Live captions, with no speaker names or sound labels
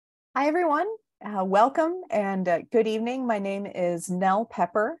Hi, everyone. Welcome and good evening. My name is Nell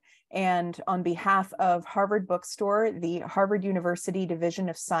Pepper, and on behalf of Harvard Bookstore, the Harvard University Division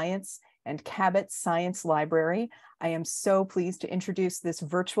of Science, and Cabot Science Library, I am so pleased to introduce this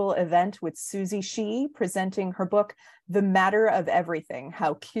virtual event with Suzie Sheehy presenting her book, The Matter of Everything: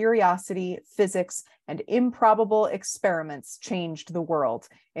 How Curiosity, Physics, and Improbable Experiments Changed the World,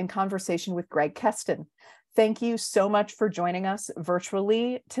 in conversation with Greg Kestin. Thank you so much for joining us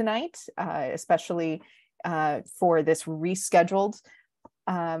virtually tonight, especially for this rescheduled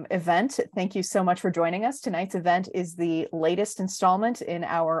event. Thank you so much for joining us. Tonight's event is the latest installment in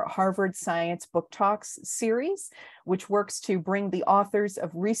our Harvard Science Book Talks series, which works to bring the authors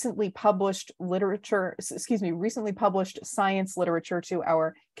of recently published science literature to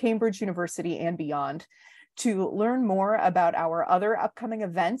our Cambridge University and beyond. To learn more about our other upcoming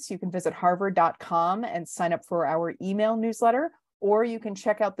events, you can visit harvard.com and sign up for our email newsletter, or you can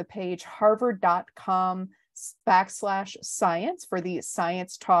check out the page harvard.com/science for the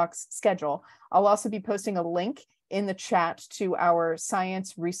Science Talks schedule. I'll also be posting a link in the chat to our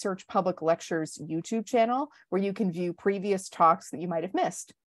Science Research Public Lectures YouTube channel, where you can view previous talks that you might have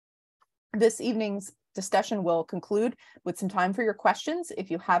missed. This evening's discussion will conclude with some time for your questions.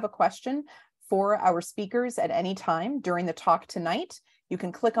 If you have a question for our speakers at any time during the talk tonight, you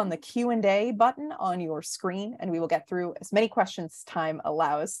can click on the Q&A button on your screen, and we will get through as many questions as time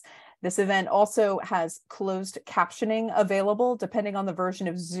allows. This event also has closed captioning available depending on the version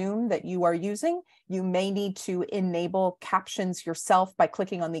of Zoom that you are using. You may need to enable captions yourself by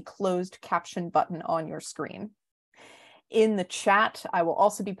clicking on the closed caption button on your screen. In the chat, I will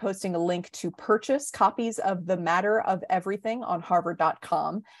also be posting a link to purchase copies of The Matter of Everything on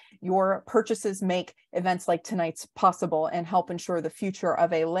harvard.com. Your purchases make events like tonight's possible and help ensure the future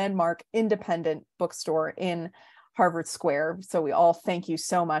of a landmark independent bookstore in Harvard Square. So we all thank you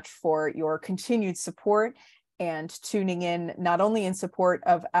so much for your continued support and tuning in, not only in support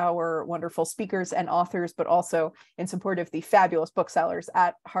of our wonderful speakers and authors, but also in support of the fabulous booksellers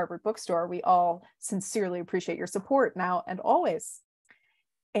at Harvard Bookstore. We all sincerely appreciate your support now and always.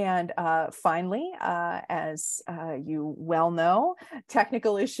 And finally, as you well know,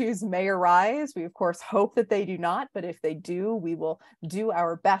 technical issues may arise. We, of course, hope that they do not, but if they do, we will do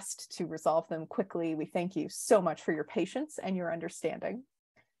our best to resolve them quickly. We thank you so much for your patience and your understanding.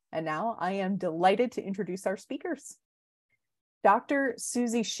 And now I am delighted to introduce our speakers. Dr.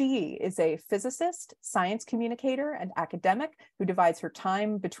 Suzie Sheehy is a physicist, science communicator, and academic who divides her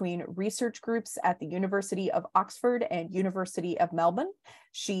time between research groups at the University of Oxford and University of Melbourne.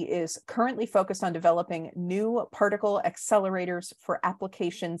 She is currently focused on developing new particle accelerators for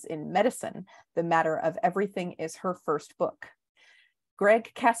applications in medicine. The Matter of Everything is her first book.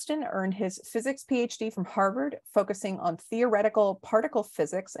 Greg Kestin earned his physics PhD from Harvard, focusing on theoretical particle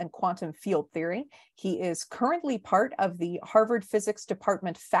physics and quantum field theory. He is currently part of the Harvard Physics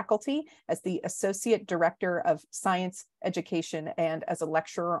Department faculty as the Associate Director of Science Education and as a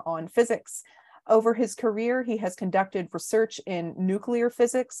lecturer on physics. Over his career, he has conducted research in nuclear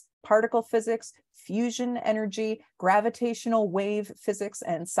physics, particle physics, fusion energy, gravitational wave physics,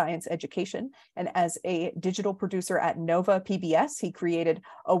 and science education. And as a digital producer at Nova PBS, he created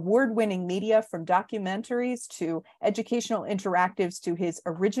award-winning media from documentaries to educational interactives to his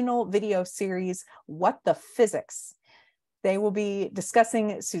original video series, What the Physics? They will be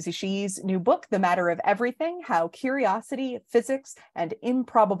discussing Suzie Sheehy's new book, The Matter of Everything: How Curiosity, Physics, and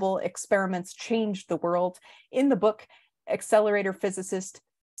Improbable Experiments Changed the World. In the book, accelerator physicist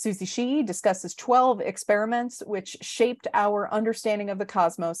Suzie Sheehy discusses 12 experiments which shaped our understanding of the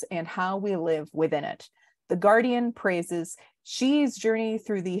cosmos and how we live within it. The Guardian praises Sheehy's journey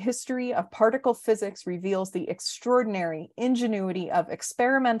through the history of particle physics reveals the extraordinary ingenuity of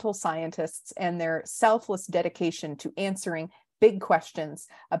experimental scientists and their selfless dedication to answering big questions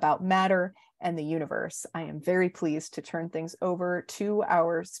about matter and the universe. I am very pleased to turn things over to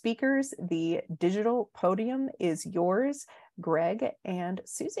our speakers. The digital podium is yours, Greg and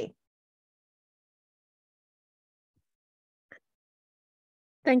Suzie.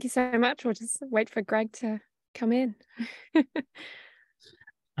 Thank you so much. We'll just wait for Greg to come in.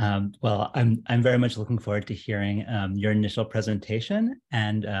 Well, I'm very much looking forward to hearing your initial presentation,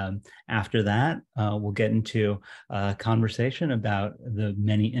 and after that, we'll get into a conversation about the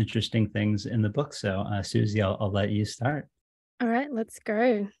many interesting things in the book. So, Suzie, I'll let you start. All right, let's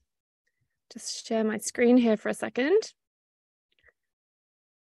go. Just share my screen here for a second.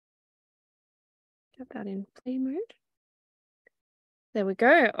 Get that in play mode. There we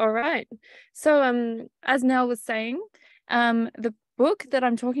go. All right. So as Nell was saying, the book that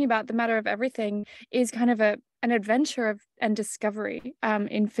I'm talking about, The Matter of Everything, is kind of an adventure and discovery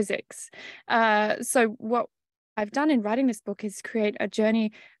in physics. So what I've done in writing this book is create a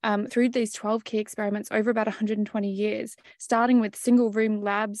journey through these 12 key experiments over about 120 years, starting with single room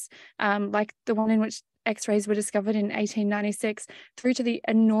labs like the one in which X-rays were discovered in 1896, through to the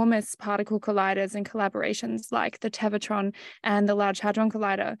enormous particle colliders and collaborations like the Tevatron and the Large Hadron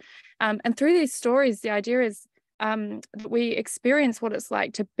Collider. And through these stories, the idea is that we experience what it's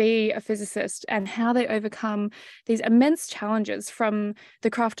like to be a physicist and how they overcome these immense challenges, from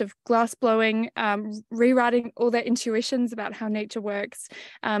the craft of glass blowing, rewriting all their intuitions about how nature works,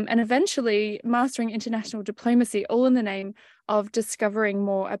 and eventually mastering international diplomacy, all in the name of discovering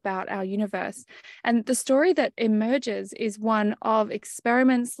more about our universe. And the story that emerges is one of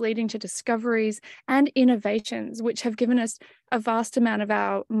experiments leading to discoveries and innovations, which have given us a vast amount of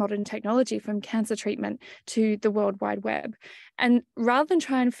our modern technology, from cancer treatment to the World Wide Web. And rather than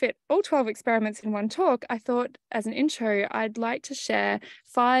try and fit all 12 experiments in one talk, I thought as an intro, I'd like to share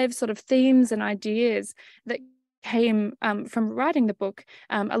 5 sort of themes and ideas that came from writing the book,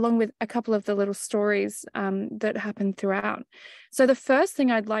 along with a couple of the little stories that happened throughout. So the first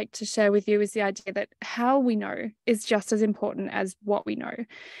thing I'd like to share with you is the idea that how we know is just as important as what we know.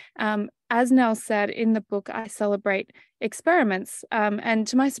 As Nell said in the book, I celebrate experiments, and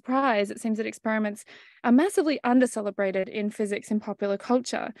to my surprise, it seems that experiments are massively under-celebrated in physics and popular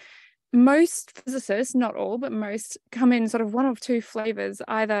culture. Most physicists, not all, but most, come in sort of one of two flavors: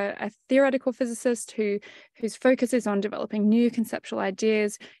 either a theoretical physicist whose focus is on developing new conceptual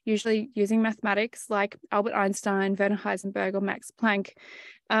ideas, usually using mathematics, like Albert Einstein, Werner Heisenberg, or Max Planck.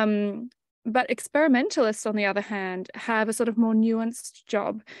 But experimentalists, on the other hand, have a sort of more nuanced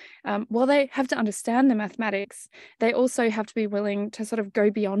job. While they have to understand the mathematics, they also have to be willing to sort of go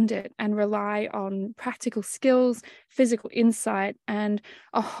beyond it and rely on practical skills, physical insight, and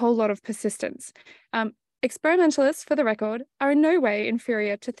a whole lot of persistence. Experimentalists, for the record, are in no way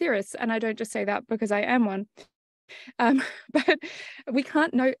inferior to theorists, and I don't just say that because I am one. But we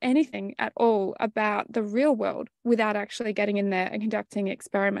can't know anything at all about the real world without actually getting in there and conducting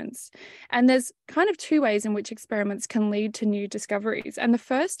experiments. And there's kind of 2 ways in which experiments can lead to new discoveries. And the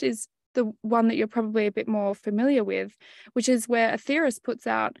first is the one that you're probably a bit more familiar with, which is where a theorist puts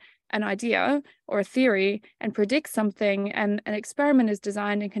out an idea or a theory and predicts something, and an experiment is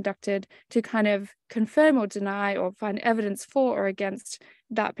designed and conducted to kind of confirm or deny or find evidence for or against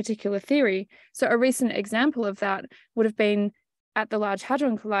that particular theory. So a recent example of that would have been at the Large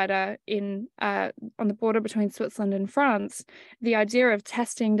Hadron Collider on the border between Switzerland and France, the idea of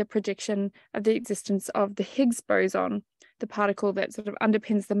testing the prediction of the existence of the Higgs boson, the particle that sort of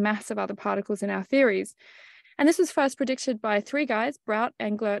underpins the mass of other particles in our theories. And this was first predicted by 3 guys, Brout,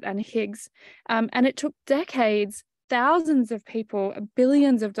 Englert, and Higgs. And it took decades, thousands of people,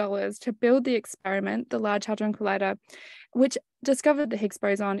 billions of dollars to build the experiment, the Large Hadron Collider, which discovered the Higgs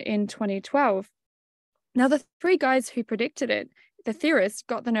boson in 2012. Now, the 3 guys who predicted it, the theorists,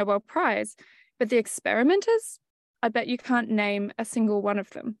 got the Nobel Prize, but the experimenters, I bet you can't name a single one of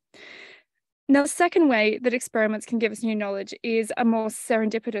them. Now, the second way that experiments can give us new knowledge is a more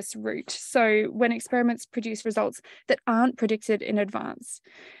serendipitous route. So when experiments produce results that aren't predicted in advance.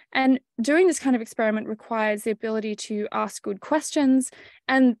 And doing this kind of experiment requires the ability to ask good questions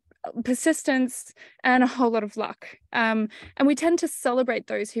and persistence and a whole lot of luck. And we tend to celebrate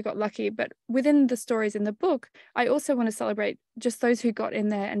those who got lucky, but within the stories in the book, I also want to celebrate just those who got in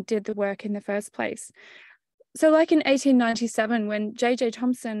there and did the work in the first place. So like in 1897, when J.J.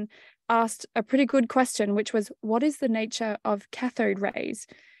 Thomson asked a pretty good question, which was, what is the nature of cathode rays?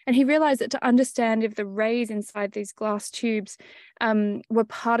 And he realized that to understand if the rays inside these glass tubes were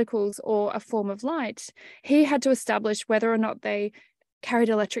particles or a form of light, he had to establish whether or not they carried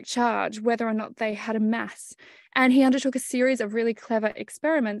electric charge, whether or not they had a mass. And he undertook a series of really clever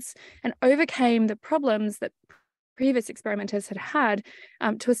experiments and overcame the problems that previous experimenters had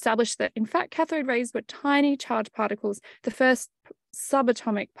to establish that, in fact, cathode rays were tiny charged particles, the first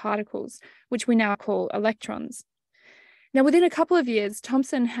subatomic particles, which we now call electrons. Now, within a couple of years,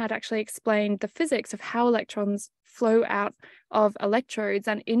 Thomson had actually explained the physics of how electrons flow out of electrodes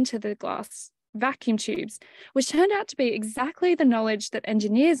and into the glass vacuum tubes, which turned out to be exactly the knowledge that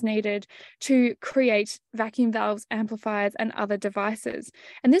engineers needed to create vacuum valves, amplifiers, and other devices.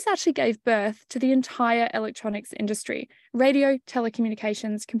 And this actually gave birth to the entire electronics industry: radio,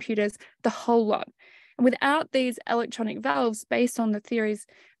 telecommunications, computers, the whole lot. And without these electronic valves, based on the theories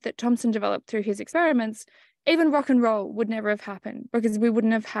that Thomson developed through his experiments, even rock and roll would never have happened, because we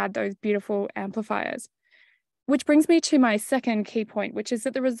wouldn't have had those beautiful amplifiers. Which brings me to my second key point, which is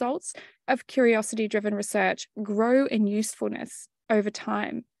that the results of curiosity-driven research grow in usefulness over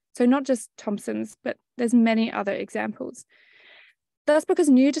time. So not just Thomson's, but there's many other examples. That's because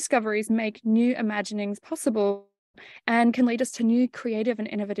new discoveries make new imaginings possible and can lead us to new creative and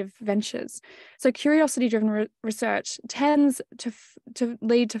innovative ventures. So curiosity-driven research tends to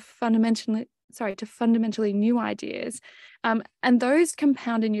lead to fundamentally new ideas, and those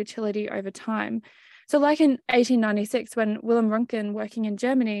compound in utility over time. So like in 1896, when Wilhelm Röntgen, working in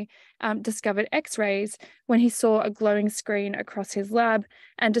Germany, discovered X-rays when he saw a glowing screen across his lab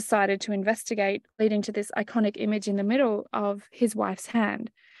and decided to investigate, leading to this iconic image in the middle of his wife's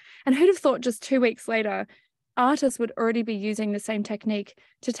hand. And who'd have thought just 2 weeks later, artists would already be using the same technique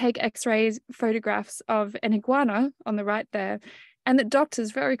to take X-rays photographs of an iguana on the right there, and that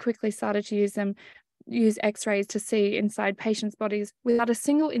doctors very quickly started to use X-rays to see inside patients' bodies without a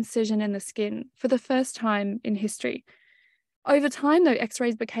single incision in the skin for the first time in history. Over time, though,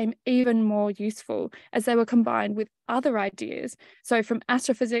 X-rays became even more useful as they were combined with other ideas. So from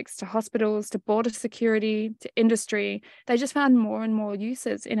astrophysics to hospitals to border security to industry, they just found more and more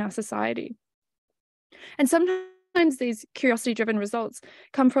uses in our society. And sometimes these curiosity-driven results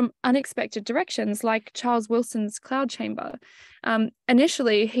come from unexpected directions, like Charles Wilson's cloud chamber.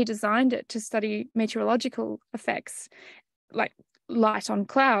 Initially, he designed it to study meteorological effects, like light on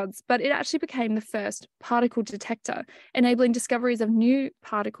clouds, but it actually became the first particle detector, enabling discoveries of new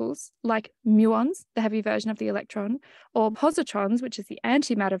particles like muons, the heavy version of the electron, or positrons, which is the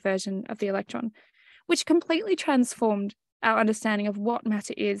antimatter version of the electron, which completely transformed our understanding of what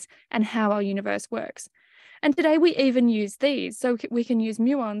matter is and how our universe works. And today we even use these. So we can use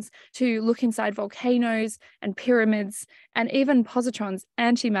muons to look inside volcanoes and pyramids, and even positrons,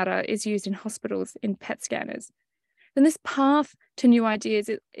 antimatter, is used in hospitals in PET scanners. Then this path to new ideas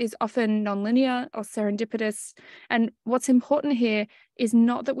is often nonlinear or serendipitous. And what's important here is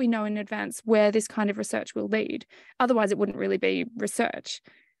not that we know in advance where this kind of research will lead. Otherwise, it wouldn't really be research.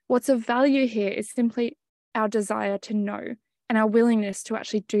 What's of value here is simply our desire to know and our willingness to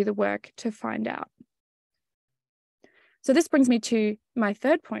actually do the work to find out. So this brings me to my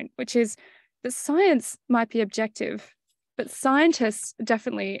third point, which is that science might be objective, but scientists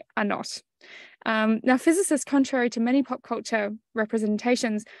definitely are not. Now, physicists, contrary to many pop culture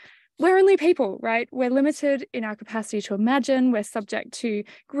representations, we're only people, right? We're limited in our capacity to imagine. We're subject to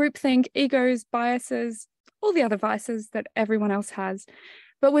groupthink, egos, biases, all the other vices that everyone else has.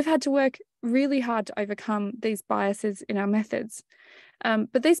 But we've had to work really hard to overcome these biases in our methods.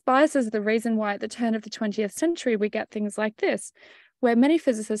 But these biases are the reason why at the turn of the 20th century, we get things like this, where many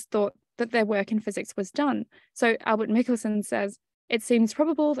physicists thought that their work in physics was done. So Albert Michelson says, "It seems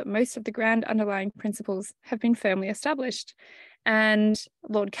probable that most of the grand underlying principles have been firmly established." And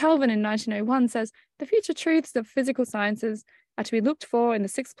Lord Kelvin in 1901 says, "The future truths of physical sciences are to be looked for in the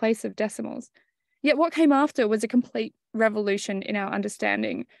sixth place of decimals." Yet what came after was a complete revolution in our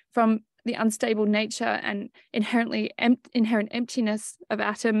understanding, from the unstable nature and inherent emptiness of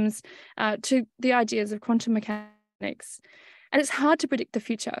atoms to the ideas of quantum mechanics. And it's hard to predict the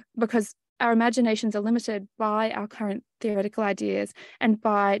future because our imaginations are limited by our current theoretical ideas and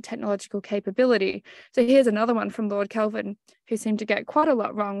by technological capability. So here's another one from Lord Kelvin, who seemed to get quite a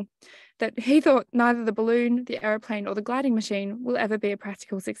lot wrong, that he thought neither the balloon, the aeroplane, or the gliding machine will ever be a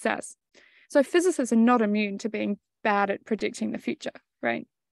practical success. So physicists are not immune to being bad at predicting the future, right?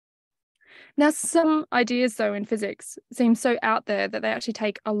 Now, some ideas, though, in physics seem so out there that they actually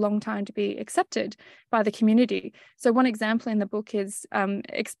take a long time to be accepted by the community. So one example in the book is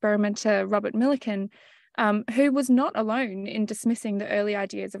experimenter Robert Millikan, who was not alone in dismissing the early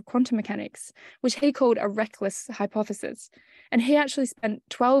ideas of quantum mechanics, which he called a reckless hypothesis. And he actually spent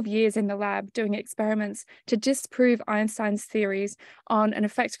 12 years in the lab doing experiments to disprove Einstein's theories on an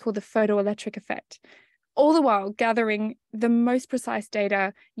effect called the photoelectric effect, all the while gathering the most precise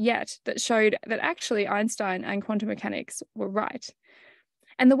data yet that showed that actually Einstein and quantum mechanics were right.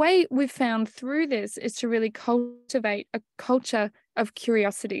 And the way we've found through this is to really cultivate a culture of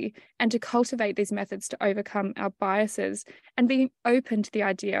curiosity and to cultivate these methods to overcome our biases and being open to the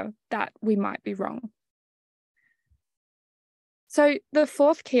idea that we might be wrong. So the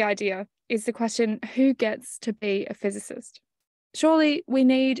fourth key idea is the question, who gets to be a physicist? Surely we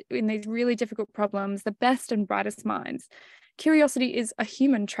need, in these really difficult problems, the best and brightest minds. Curiosity is a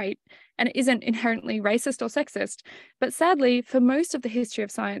human trait and it isn't inherently racist or sexist. But sadly, for most of the history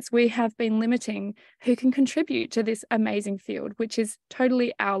of science, we have been limiting who can contribute to this amazing field, which is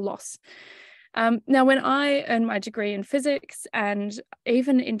totally our loss. Now, when I earned my degree in physics and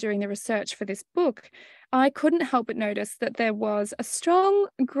even in doing the research for this book, I couldn't help but notice that there was a strong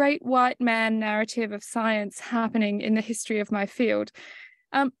great white man narrative of science happening in the history of my field.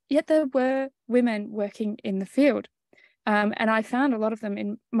 Yet there were women working in the field. And I found a lot of them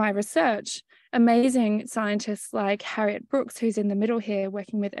in my research. Amazing scientists like Harriet Brooks, who's in the middle here,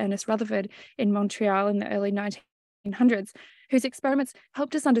 working with Ernest Rutherford in Montreal in the early 1900s, whose experiments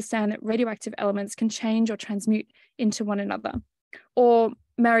helped us understand that radioactive elements can change or transmute into one another. Or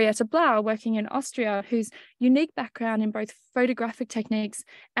Marietta Blau, working in Austria, whose unique background in both photographic techniques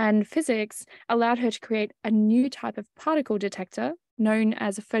and physics allowed her to create a new type of particle detector known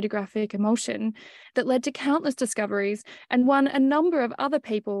as a photographic emulsion that led to countless discoveries and won a number of other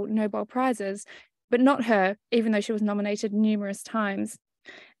people Nobel Prizes, but not her, even though she was nominated numerous times.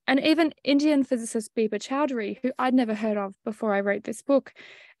 And even Indian physicist Bipa Chowdhury, who I'd never heard of before I wrote this book,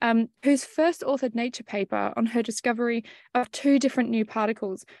 whose first authored Nature paper on her discovery of 2 different new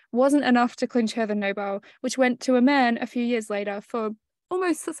particles wasn't enough to clinch her the Nobel, which went to a man a few years later for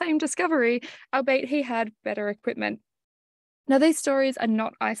almost the same discovery, albeit he had better equipment. Now, these stories are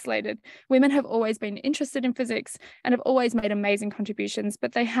not isolated. Women have always been interested in physics and have always made amazing contributions,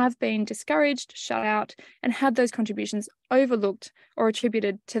 but they have been discouraged, shut out, and had those contributions overlooked or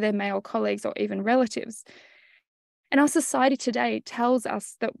attributed to their male colleagues or even relatives. And our society today tells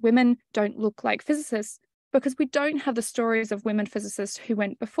us that women don't look like physicists because we don't have the stories of women physicists who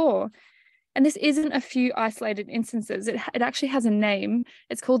went before. And this isn't a few isolated instances. It actually has a name.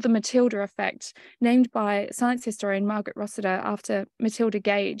 It's called the Matilda effect, named by science historian Margaret Rossiter after Matilda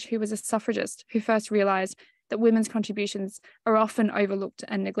Gage, who was a suffragist who first realised that women's contributions are often overlooked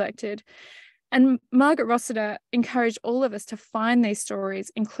and neglected. And Margaret Rossiter encouraged all of us to find these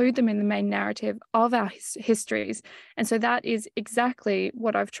stories, include them in the main narrative of our histories. And so that is exactly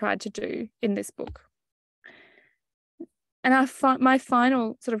what I've tried to do in this book. And my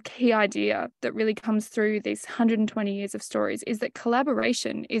final sort of key idea that really comes through these 120 years of stories is that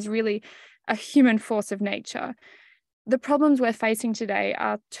collaboration is really a human force of nature. The problems we're facing today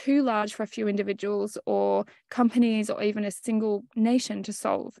are too large for a few individuals or companies or even a single nation to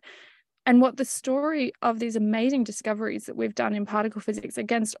solve. And what the story of these amazing discoveries that we've done in particle physics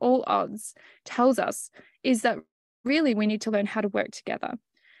against all odds tells us is that really we need to learn how to work together.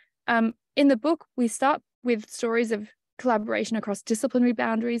 In the book, we start with stories of collaboration across disciplinary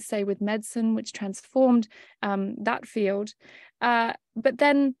boundaries, say with medicine, which transformed that field. But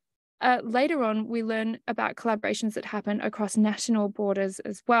then later on, we learn about collaborations that happen across national borders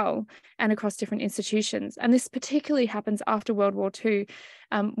as well and across different institutions. And this particularly happens after World War II,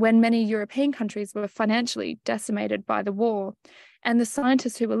 when many European countries were financially decimated by the war. And the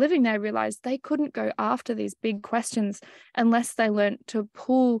scientists who were living there realized they couldn't go after these big questions unless they learned to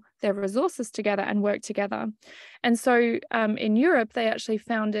pool their resources together and work together. And so in Europe, they actually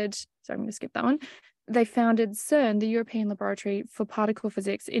founded, sorry, I'm going to skip that one. They founded CERN, the European Laboratory for Particle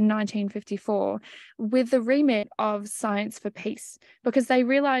Physics, in 1954 with the remit of science for peace, because they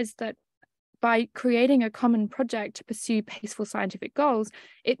realized that by creating a common project to pursue peaceful scientific goals,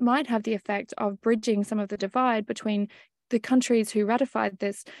 it might have the effect of bridging some of the divide between the countries who ratified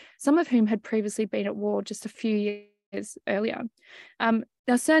this, some of whom had previously been at war just a few years earlier.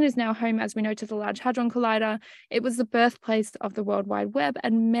 Now, CERN is now home, as we know, to the Large Hadron Collider. It was the birthplace of the World Wide Web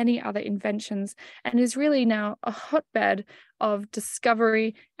and many other inventions, and is really now a hotbed of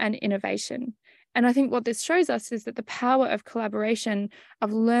discovery and innovation. And I think what this shows us is that the power of collaboration,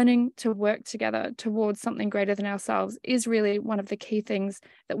 of learning to work together towards something greater than ourselves, is really one of the key things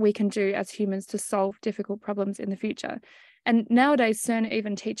that we can do as humans to solve difficult problems in the future. And nowadays, CERN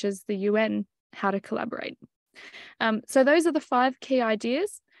even teaches the UN how to collaborate. So those are the 5 key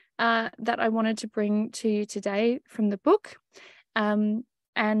ideas that I wanted to bring to you today from the book. And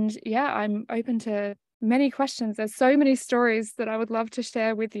yeah, I'm open to many questions. There's so many stories that I would love to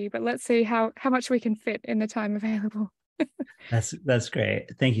share with you, but let's see how much we can fit in the time available. That's great.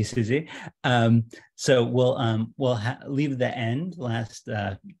 Thank you, Suzie. So we'll leave the end, last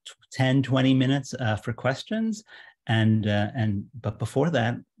 10, 20 minutes for questions. But before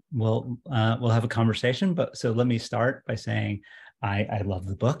that, we'll have a conversation. But so let me start by saying I love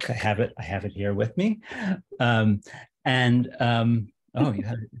the book. I have it here with me. Oh, you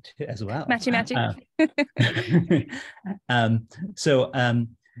have it as well. Matchy.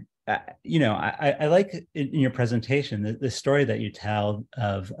 I like in your presentation the story that you tell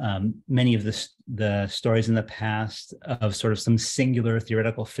of many of the stories in the past of sort of some singular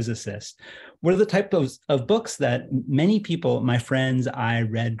theoretical physicists. What are the type of books that many people, my friends, I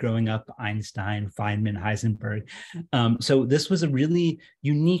read growing up? Einstein, Feynman, Heisenberg. So this was a really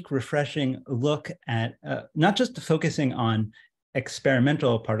unique, refreshing look at not just focusing on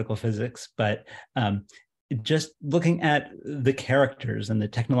experimental particle physics, but just looking at the characters and the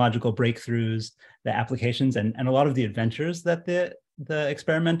technological breakthroughs, the applications, and a lot of the adventures that the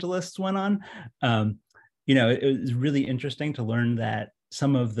experimentalists went on. it was really interesting to learn that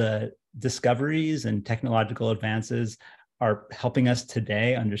some of the discoveries and technological advances are helping us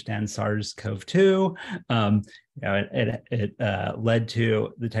today understand SARS-CoV-2. It led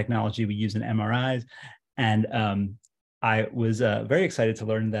to the technology we use in MRIs. And I was very excited to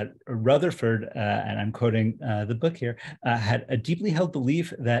learn that Rutherford, and I'm quoting the book here, had a deeply held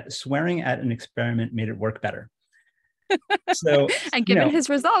belief that swearing at an experiment made it work better. So, and given his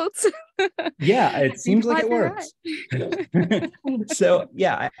results, yeah, it seems like it works. Right. So,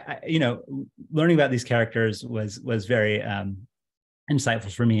 yeah, learning about these characters was very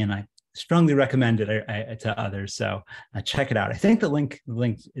insightful for me, and I strongly recommend it to others. So check it out. I think the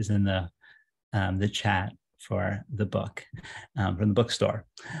link is in the chat for the book from the bookstore.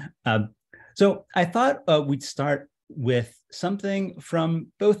 So I thought we'd start with something from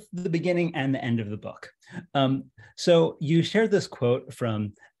both the beginning and the end of the book. So you shared this quote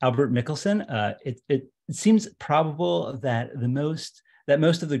from Albert Michelson. It seems probable that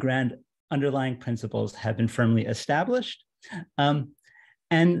most of the grand underlying principles have been firmly established.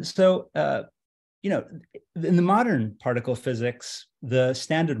 And so, in the modern particle physics, the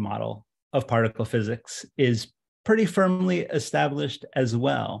standard model of particle physics is pretty firmly established as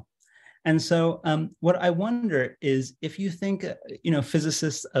well. And so what I wonder is if you think,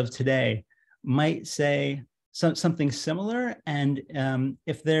 physicists of today might say something similar, and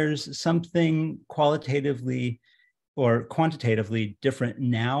if there's something qualitatively or quantitatively different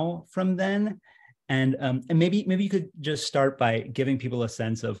now from then. And maybe you could just start by giving people a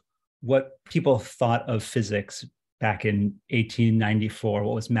sense of what people thought of physics back in 1894.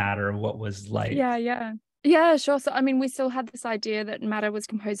 What was matter? What was light? Yeah, sure. So, I mean, we still had this idea that matter was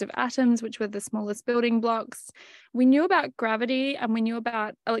composed of atoms, which were the smallest building blocks. We knew about gravity and we knew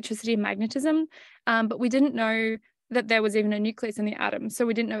about electricity and magnetism, but we didn't know that there was even a nucleus in the atom. So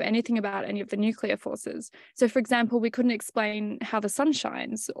we didn't know anything about any of the nuclear forces. So, for example, we couldn't explain how the sun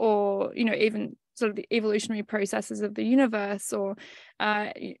shines, or, even sort of the evolutionary processes of the universe, or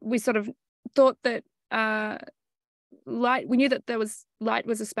we sort of thought that light, we knew that light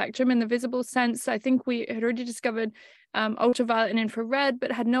was a spectrum in the visible sense. I think we had already discovered ultraviolet and infrared,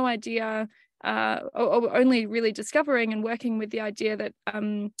 but had no idea, or only really discovering and working with the idea that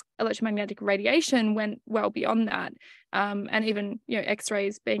electromagnetic radiation went well beyond that, and even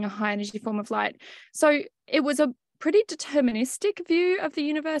X-rays being a high energy form of light. So it was a pretty deterministic view of the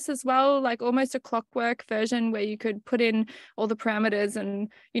universe as well, like almost a clockwork version where you could put in all the parameters and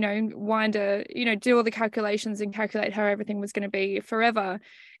do all the calculations and calculate how everything was going to be forever.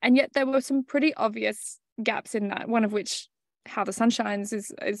 And yet there were some pretty obvious gaps in that, one of which, how the sun shines,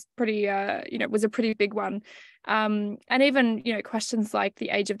 is pretty was a pretty big one. And even questions like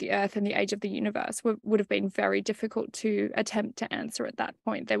the age of the earth and the age of the universe would have been very difficult to attempt to answer at that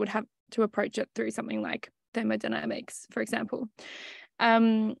point. They would have to approach it through something like thermodynamics, for example.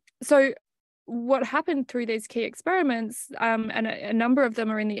 So what happened through these key experiments, and a number of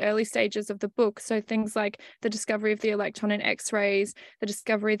them are in the early stages of the book, so things like the discovery of the electron in X-rays, the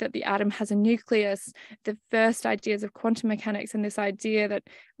discovery that the atom has a nucleus, the first ideas of quantum mechanics, and this idea that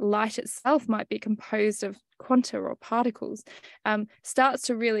light itself might be composed of quanta or particles, starts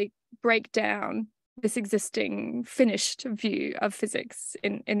to really break down this existing finished view of physics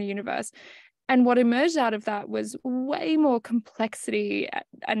in the universe. And what emerged out of that was way more complexity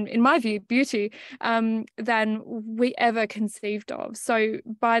and, in my view, beauty than we ever conceived of. So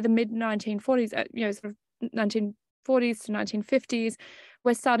by the mid-1940s, sort of 1940s to 1950s,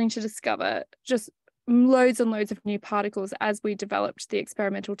 we're starting to discover just loads and loads of new particles as we developed the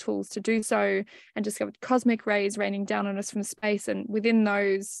experimental tools to do so, and discovered cosmic rays raining down on us from space. And within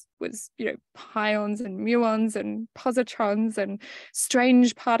those was, pions and muons and positrons and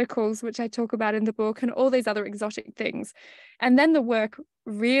strange particles, which I talk about in the book, and all these other exotic things. And then the work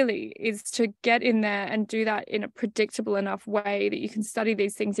really is to get in there and do that in a predictable enough way that you can study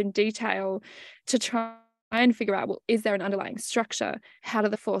these things in detail to try and figure out, well, is there an underlying structure? How do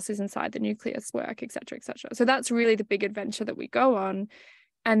the forces inside the nucleus work, et cetera, et cetera. So that's really the big adventure that we go on.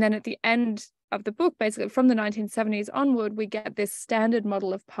 And then at the end of the book, basically from the 1970s onward, we get this standard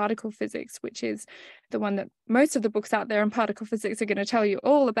model of particle physics, which is the one that most of the books out there in particle physics are going to tell you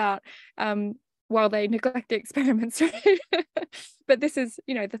all about, while they neglect the experiments. But this is,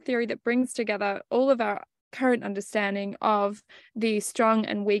 the theory that brings together all of our current understanding of the strong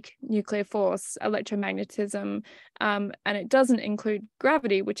and weak nuclear force, electromagnetism, and it doesn't include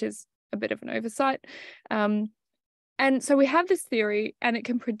gravity, which is a bit of an oversight. And so we have this theory, and it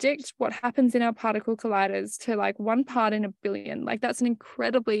can predict what happens in our particle colliders to like 1 part in a billion. Like, that's an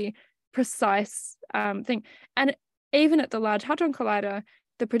incredibly precise thing. And even at the Large Hadron Collider,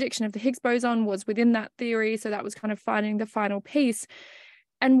 the prediction of the Higgs boson was within that theory. So that was kind of finding the final piece.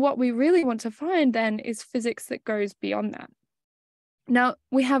 And what we really want to find then is physics that goes beyond that. Now,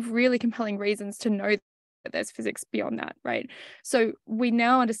 we have really compelling reasons to know that there's physics beyond that, right? So we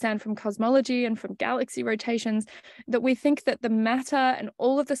now understand from cosmology and from galaxy rotations that we think that the matter and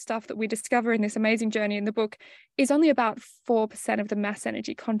all of the stuff that we discover in this amazing journey in the book is only about 4% of the mass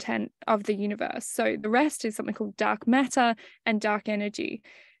energy content of the universe. So the rest is something called dark matter and dark energy.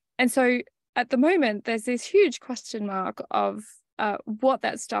 And so at the moment, there's this huge question mark of what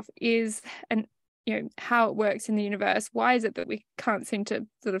that stuff is and how it works in the universe. Why is it that we can't seem to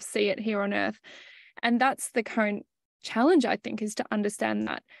sort of see it here on Earth? And that's the current challenge, I think, is to understand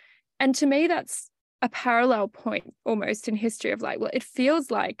that. And to me, that's a parallel point almost in history of well, it feels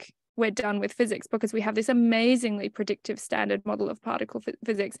like we're done with physics because we have this amazingly predictive standard model of particle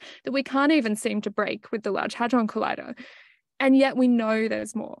physics that we can't even seem to break with the Large Hadron Collider. And yet we know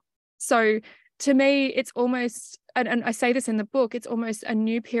there's more. So to me, it's almost, and I say this in the book, it's almost a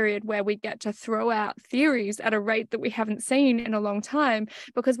new period where we get to throw out theories at a rate that we haven't seen in a long time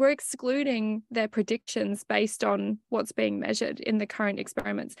because we're excluding their predictions based on what's being measured in the current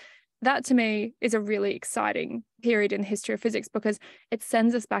experiments. That to me is a really exciting period in the history of physics because it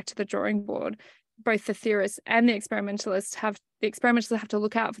sends us back to the drawing board. Both the theorists and the experimentalists have to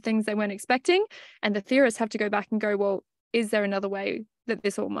look out for things they weren't expecting, and the theorists have to go back and go, well, is there another way that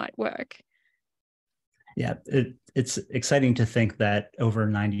this all might work? Yeah, it's exciting to think that over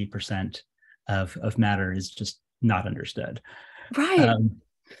 90% of matter is just not understood. Right.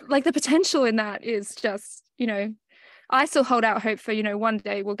 The potential in that is just, I still hold out hope for, one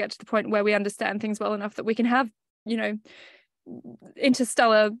day we'll get to the point where we understand things well enough that we can have,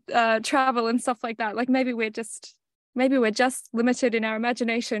 interstellar travel and stuff like that. Maybe we're just limited in our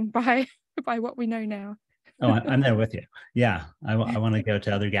imagination by what we know now. Oh, I'm there with you. Yeah, I want to go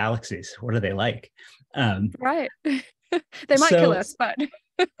to other galaxies. What are they like? Right. They might kill us, but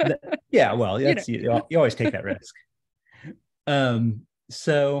yeah, well, that's, you always take that risk.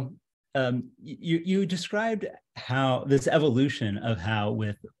 You described how this evolution of how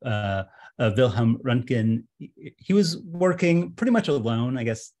with Wilhelm Röntgen, he was working pretty much alone. I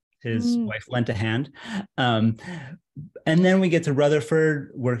guess his wife lent a hand. And then we get to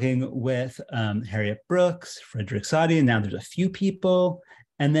Rutherford working with Harriet Brooks, Frederick Soddy, and now there's a few people.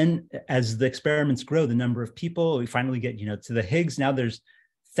 And then as the experiments grow, the number of people, we finally get, to the Higgs. Now there's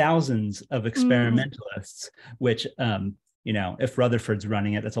thousands of experimentalists, which, if Rutherford's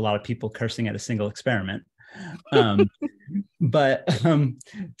running it, that's a lot of people cursing at a single experiment.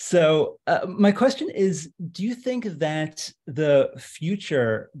 So my question is, do you think that the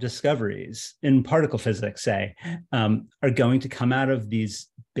future discoveries in particle physics, say, are going to come out of these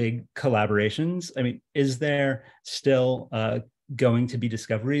big collaborations? I mean, is there still going to be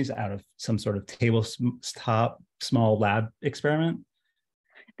discoveries out of some sort of tabletop small lab experiment?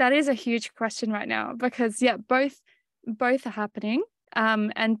 That is a huge question right now because, both are happening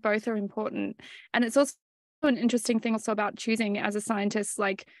and both are important. And it's also an interesting thing also about choosing as a scientist,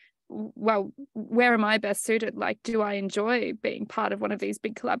 well, where am I best suited? Do I enjoy being part of one of these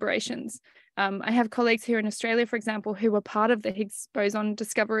big collaborations? I have colleagues here in Australia, for example, who were part of the Higgs boson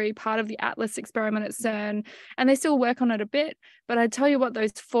discovery, part of the ATLAS experiment at CERN, and they still work on it a bit. But I tell you what,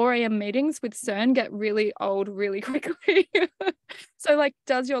 those 4 a.m. meetings with CERN get really old really quickly. So,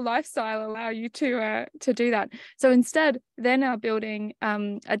 does your lifestyle allow you to do that? So instead, they're now building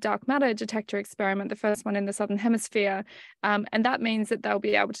a dark matter detector experiment, the first one in the Southern Hemisphere. And that means that they'll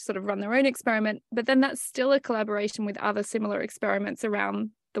be able to sort of run their own experiment, but then that's still a collaboration with other similar experiments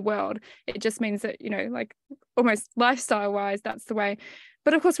around the world. It just means that, almost lifestyle wise, that's the way.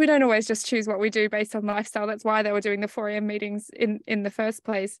 But of course, we don't always just choose what we do based on lifestyle. That's why they were doing the 4 a.m. meetings in the first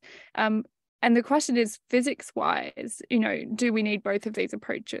place. And the question is, physics wise, do we need both of these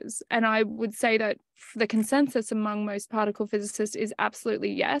approaches? And I would say that the consensus among most particle physicists is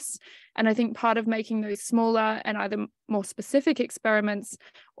absolutely yes. And I think part of making those smaller and either more specific experiments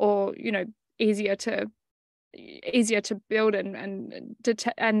or, easier to build and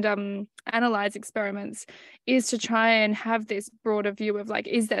analyze experiments is to try and have this broader view of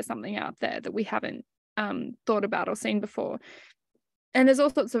is there something out there that we haven't thought about or seen before? And there's all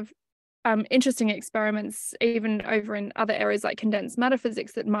sorts of interesting experiments even over in other areas like condensed matter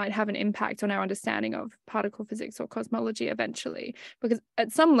physics that might have an impact on our understanding of particle physics or cosmology eventually, because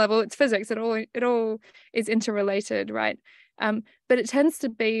at some level it's physics, it all is interrelated, right? But it tends to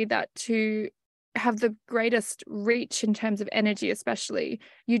be that to have the greatest reach in terms of energy especially,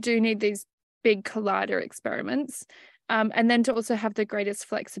 you do need these big collider experiments. And then to also have the greatest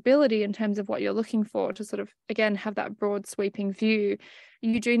flexibility in terms of what you're looking for, to sort of, again, have that broad sweeping view,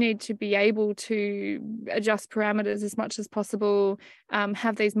 you do need to be able to adjust parameters as much as possible,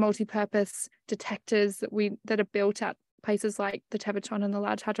 have these multi-purpose detectors that are built at places like the Tevatron and the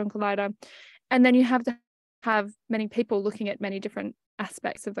Large Hadron Collider. And then you have to have many people looking at many different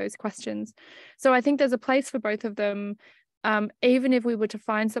aspects of those questions. So I think there's a place for both of them. Even if we were to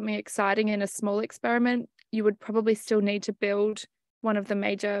find something exciting in a small experiment, you would probably still need to build one of the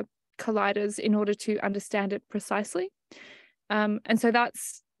major colliders in order to understand it precisely. And so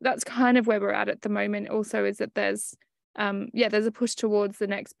that's kind of where we're at the moment also, is that there's a push towards the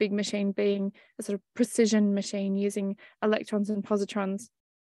next big machine being a sort of precision machine using electrons and positrons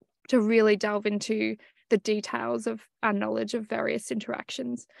to really delve into the details of our knowledge of various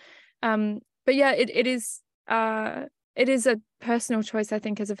interactions. But yeah, it is a personal choice, I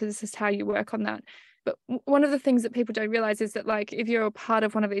think, as a physicist, how you work on that. But one of the things that people don't realize is that, like, if you're a part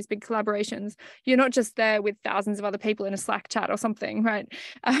of one of these big collaborations, you're not just there with thousands of other people in a Slack chat or something, right?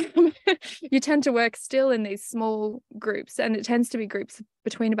 You tend to work still in these small groups, and it tends to be groups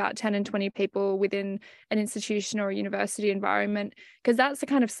between about 10 and 20 people within an institution or a university environment, because that's the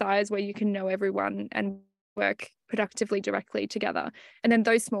kind of size where you can know everyone and work productively directly together. And then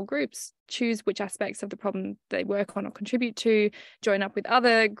those small groups choose which aspects of the problem they work on or contribute to, join up with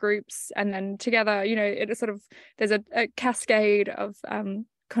other groups, and then together, it sort of, there's a cascade of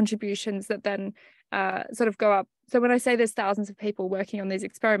contributions that then sort of go up. So when I say there's thousands of people working on these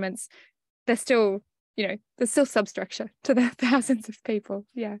experiments, there's still substructure to the thousands of people.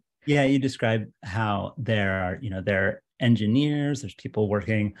 Yeah, you described how there are engineers, there's people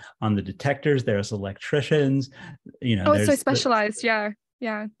working on the detectors, there's electricians, it's so specialized. Yeah.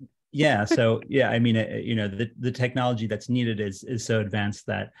 So I mean, the technology that's needed is so advanced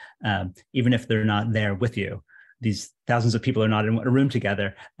that even if they're not there with you, these thousands of people are not in a room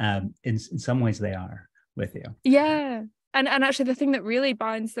together. In some ways they are with you. Yeah. And actually the thing that really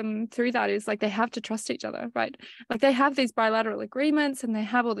binds them through that is, like, they have to trust each other, right? Like, they have these bilateral agreements and they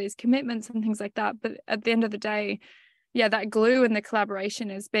have all these commitments and things like that. But at the end of the day, that glue and the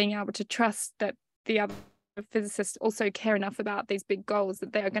collaboration is being able to trust that the other physicists also care enough about these big goals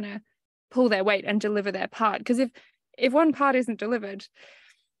that they are going to pull their weight and deliver their part. Because if one part isn't delivered,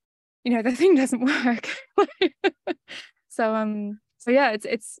 the thing doesn't work. So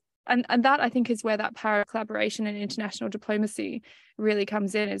it's and that, I think, is where that power of collaboration and international diplomacy really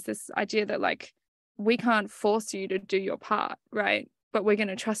comes in, is this idea that, like, we can't force you to do your part, right? But we're going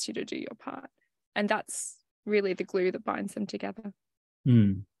to trust you to do your part. And that's really the glue that binds them together.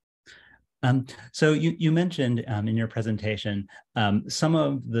 So you mentioned in your presentation some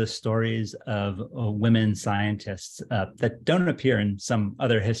of the stories of women scientists that don't appear in some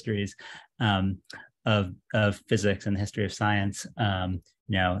other histories of physics and the history of science.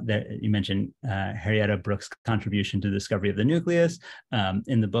 You mentioned Henrietta Brooks' contribution to the discovery of the nucleus.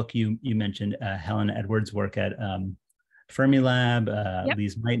 In the book, you mentioned Helen Edwards' work at Fermilab, Yep.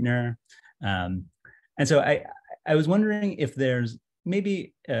 Lise Meitner. And so I was wondering if there's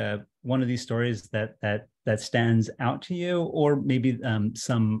maybe one of these stories that stands out to you, or maybe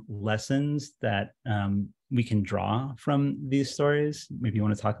some lessons that we can draw from these stories. Maybe you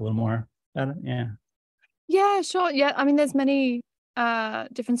want to talk a little more about it? Yeah, sure. Yeah, I mean, there's many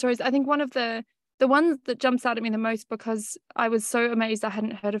different stories. I think one of the one that jumps out at me the most, because I was so amazed I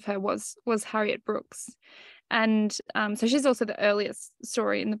hadn't heard of her, was Harriet Brooks. And so she's also the earliest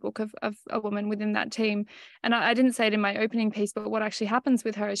story in the book of a woman within that team. And I didn't say it in my opening piece, but what actually happens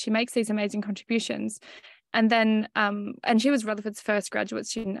with her is she makes these amazing contributions. And then, and she was Rutherford's first graduate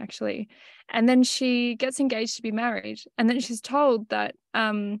student, actually. And then she gets engaged to be married. And then she's told that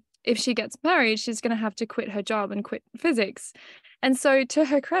if she gets married, she's going to have to quit her job and quit physics. And so, to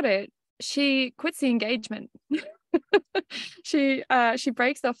her credit, she quits the engagement. She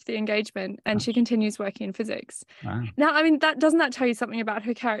breaks off the engagement and she continues working in physics. Wow. Now, I mean, doesn't that tell you something about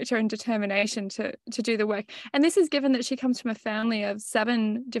her character and determination to do the work? And this is given that she comes from a family of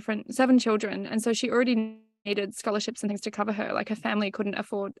seven children, and so she already needed scholarships and things to cover her. Like, her family couldn't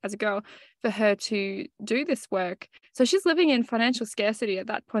afford, as a girl, for her to do this work. So she's living in financial scarcity at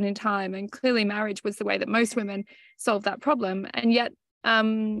that point in time, and clearly marriage was the way that most women solved that problem. And yet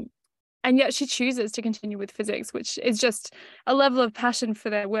she chooses to continue with physics, which is just a level of passion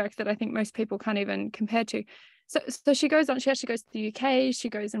for their work that I think most people can't even compare to. So she goes on, she actually goes to the UK, she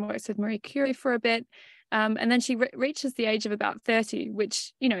goes and works with Marie Curie for a bit, and then she reaches the age of about 30,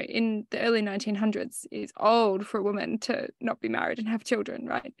 which, in the early 1900s is old for a woman to not be married and have children,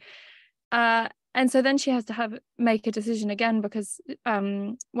 right? And so then she has to make a decision again, because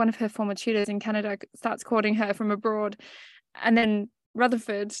one of her former tutors in Canada starts courting her from abroad. And then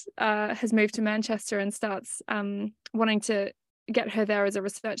Rutherford has moved to Manchester and starts wanting to get her there as a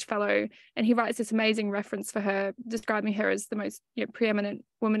research fellow. And he writes this amazing reference for her, describing her as the most preeminent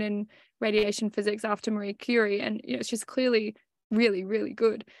woman in radiation physics after Marie Curie. And she's clearly really, really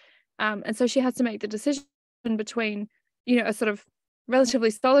good. And so she has to make the decision between, a sort of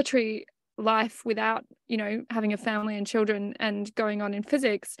relatively solitary life without having a family and children and going on in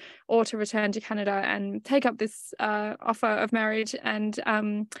physics, or to return to Canada and take up this offer of marriage and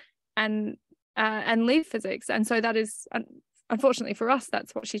leave physics. And so that is, unfortunately for us,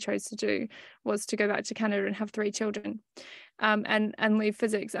 that's what she chose to do, was to go back to Canada and have 3 children and leave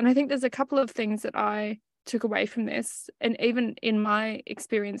physics. And I think there's a couple of things that I took away from this. And even in my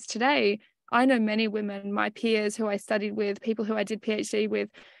experience today, I know many women, my peers who I studied with, people who I did PhD with,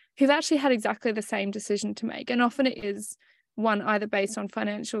 who've actually had exactly the same decision to make. And often it is one either based on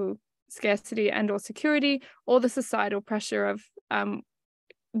financial scarcity and or security, or the societal pressure of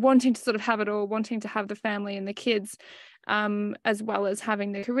wanting to sort of have it all, wanting to have the family and the kids, as well as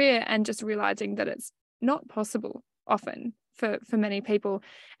having the career, and just realizing that it's not possible often for many people,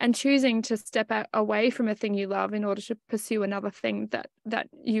 and choosing to step away from a thing you love in order to pursue another thing that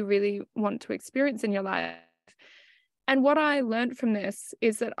you really want to experience in your life. And what I learned from this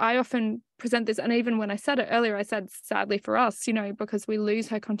is that I often present this, and even when I said it earlier, I said, sadly for us, because we lose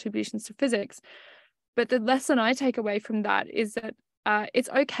her contributions to physics. But the lesson I take away from that is that it's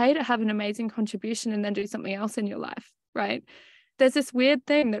okay to have an amazing contribution and then do something else in your life, right? There's this weird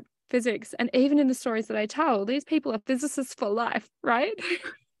thing that physics, and even in the stories that I tell, these people are physicists for life, right?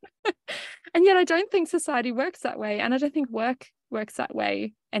 And yet I don't think society works that way. And I don't think work works that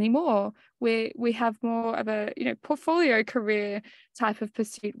way anymore. We have more of a portfolio career type of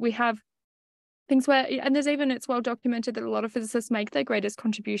pursuit. We have things where, and it's well documented that a lot of physicists make their greatest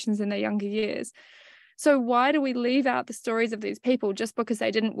contributions in their younger years. So why do we leave out the stories of these people just because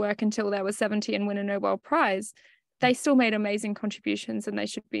they didn't work until they were 70 and win a Nobel Prize? They still made amazing contributions and they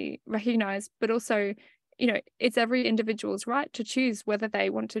should be recognized, but also it's every individual's right to choose whether they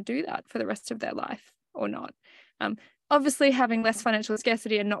want to do that for the rest of their life or not. Obviously, having less financial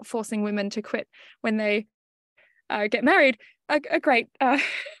scarcity and not forcing women to quit when they get married are great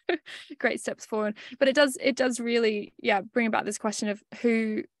great steps forward. But it does really bring about this question of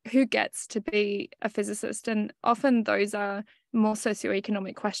who gets to be a physicist, and often those are more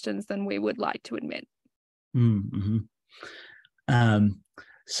socioeconomic questions than we would like to admit. Mm-hmm.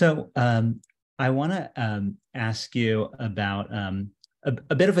 So I want to ask you about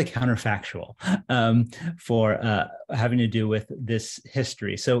a bit of a counterfactual for having to do with this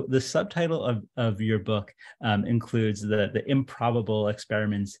history. So the subtitle of your book includes the improbable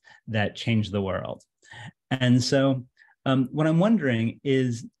experiments that changed the world. And so what I'm wondering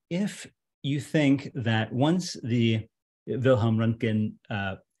is if you think that once the Wilhelm Röntgen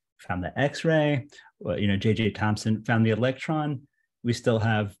found the X-ray, J.J. Thomson found the electron, we still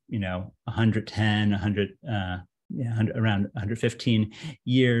have, 110, 100, around 115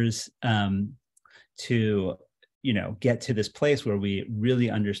 years to, get to this place where we really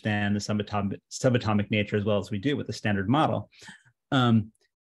understand the subatomic nature as well as we do with the Standard Model.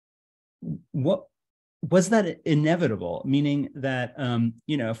 What was that inevitable? Meaning that,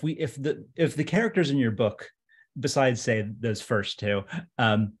 if the characters in your book, besides say those first two,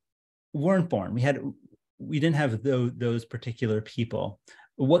 weren't born, we didn't have those particular people,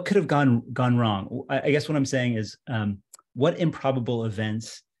 what could have gone wrong? I guess what I'm saying is, what improbable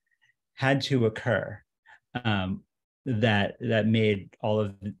events had to occur that made all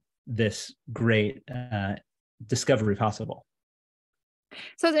of this great discovery possible?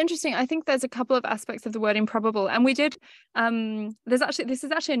 So it's interesting. I think there's a couple of aspects of the word improbable, and we did. This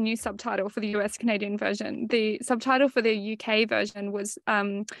is actually a new subtitle for the US Canadian version. The subtitle for the UK version was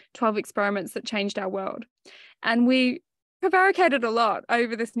 12 Experiments That Changed Our World, and we prevaricated a lot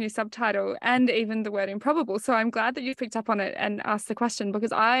over this new subtitle and even the word improbable. So I'm glad that you picked up on it and asked the question,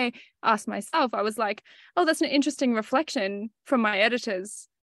 because I asked myself, I was like, oh, that's an interesting reflection from my editors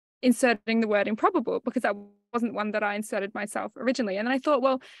inserting the word improbable, because that wasn't one that I inserted myself originally. And then I thought,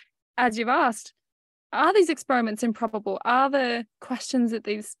 well, as you've asked, are these experiments improbable? Are the questions that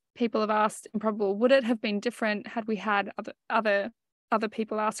these people have asked improbable? Would it have been different had we had other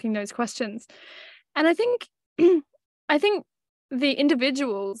people asking those questions? And I think the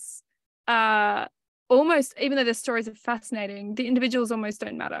individuals almost, even though the stories are fascinating, the individuals almost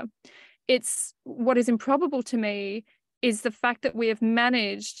don't matter. It's what is improbable to me is the fact that we have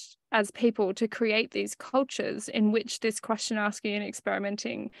managed as people to create these cultures in which this question asking and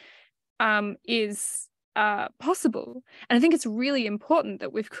experimenting is possible. And I think it's really important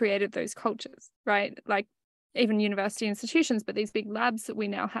that we've created those cultures, right? Like even university institutions, but these big labs that we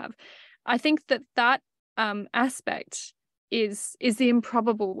now have. I think that aspect is the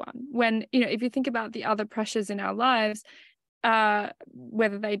improbable one. When, if you think about the other pressures in our lives,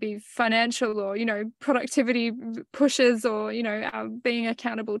 whether they be financial or, productivity pushes or, being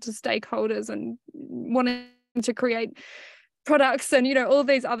accountable to stakeholders and wanting to create products and, all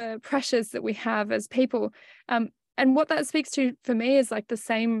these other pressures that we have as people. And what that speaks to for me is like the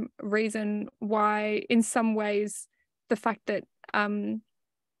same reason why, in some ways, the fact that,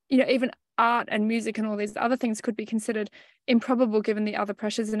 even art and music and all these other things could be considered improbable given the other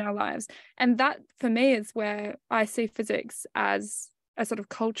pressures in our lives. And that, for me, is where I see physics as a sort of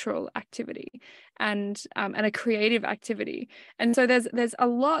cultural activity and a creative activity. And so there's a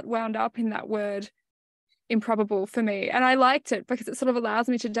lot wound up in that word improbable for me. And I liked it because it sort of allows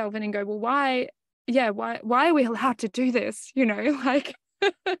me to delve in and go, well, why are we allowed to do this? Like,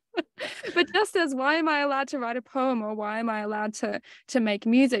 but just as why am I allowed to write a poem or why am I allowed to make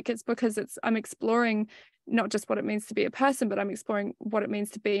music? It's because I'm exploring not just what it means to be a person, but I'm exploring what it means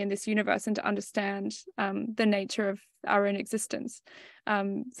to be in this universe and to understand the nature of our own existence.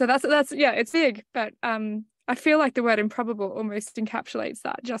 So that's yeah, it's big, but I feel like the word improbable almost encapsulates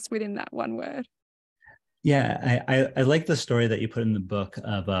that just within that one word. Yeah, I like the story that you put in the book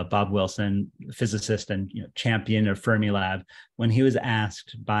of Bob Wilson, physicist and champion of Fermilab, when he was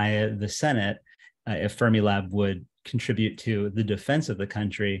asked by the Senate if Fermilab would contribute to the defense of the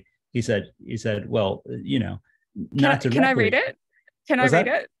country. He said, well, not directly. Can I read it? Can I read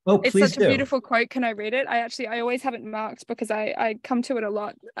it? Oh, it's please such a beautiful quote. Can I read it? I always have it marked because I come to it a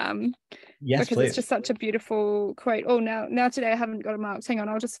lot. Yes, because please. It's just such a beautiful quote. Oh, now today I haven't got it marked. Hang on,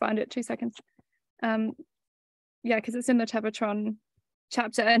 I'll just find it. 2 seconds. Yeah, because it's in the Tevatron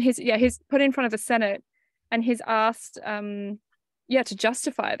chapter, and he's put in front of the Senate, and he's asked to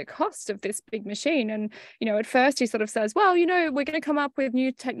justify the cost of this big machine. And at first he sort of says, well, we're going to come up with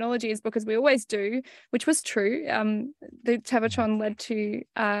new technologies because we always do, which was true. The Tevatron led to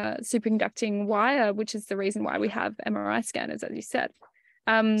superconducting wire, which is the reason why we have MRI scanners, as you said.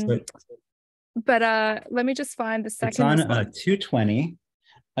 But let me just find the second. It's on 220.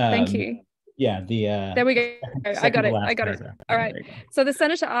 Thank you. Yeah, there we go. I got it. All right. So the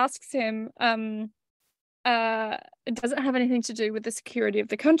senator asks him, does it have anything to do with the security of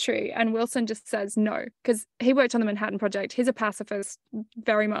the country? And Wilson just says no, because he worked on the Manhattan Project. He's a pacifist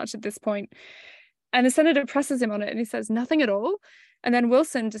very much at this point. And the senator presses him on it and he says nothing at all. And then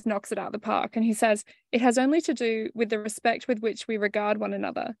Wilson just knocks it out of the park and he says, it has only to do with the respect with which we regard one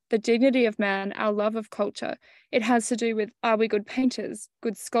another, the dignity of man, our love of culture. It has to do with, are we good painters,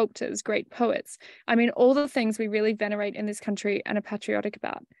 good sculptors, great poets? I mean, all the things we really venerate in this country and are patriotic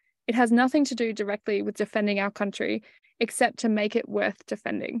about. It has nothing to do directly with defending our country, except to make it worth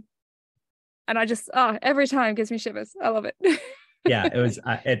defending. And I just, every time gives me shivers. I love it. Yeah,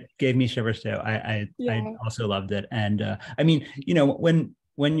 it gave me shivers too. I also loved it. And I mean,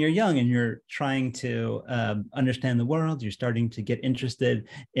 when you're young and you're trying to understand the world, you're starting to get interested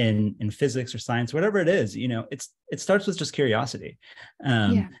in physics or science, whatever it is, it starts with just curiosity.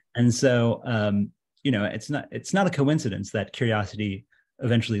 And so it's not a coincidence that curiosity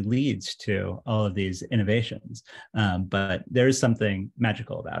eventually leads to all of these innovations, but there is something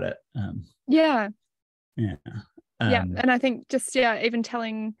magical about it. And I think just even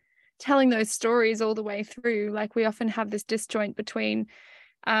telling those stories all the way through, like we often have this disjoint between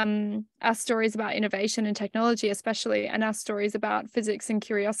our stories about innovation and technology especially, and our stories about physics and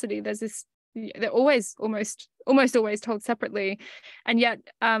curiosity. There's this, they're always almost always told separately. And yet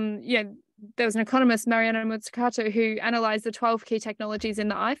there was an economist, Mariana Mazzucato, who analyzed the 12 key technologies in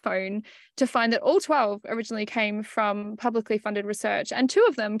the iPhone to find that all 12 originally came from publicly funded research, and 2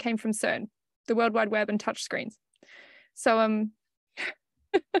 of them came from CERN, the World Wide Web and touchscreens. So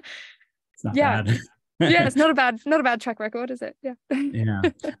it's not bad. Yeah, it's not a bad track record, is it? Yeah.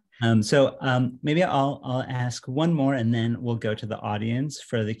 So maybe I'll ask one more and then we'll go to the audience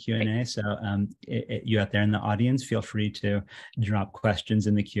for the Q&A. So you out there in the audience, feel free to drop questions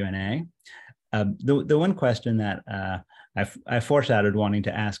in the Q&A. The one question that I foreshadowed wanting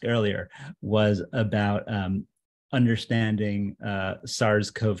to ask earlier was about understanding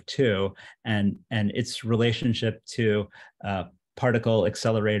SARS-CoV-2 and its relationship to particle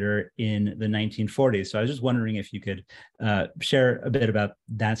accelerator in the 1940s. So I was just wondering if you could share a bit about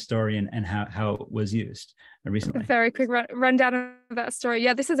that story and how it was used recently. A very quick rundown of that story.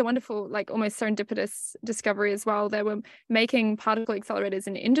 Yeah, this is a wonderful, like almost serendipitous discovery as well. They were making particle accelerators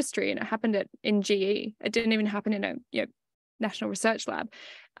in industry, and it happened in GE. It didn't even happen in a national research lab.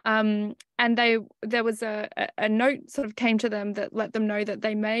 And there was a note sort of came to them that let them know that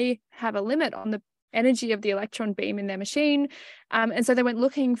they may have a limit on the energy of the electron beam in their machine. And so they went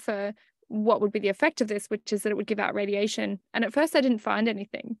looking for what would be the effect of this, which is that it would give out radiation. And at first they didn't find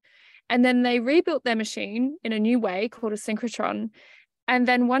anything. And then they rebuilt their machine in a new way called a synchrotron. And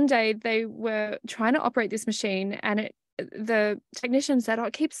then one day they were trying to operate this machine, and the technician said, "Oh,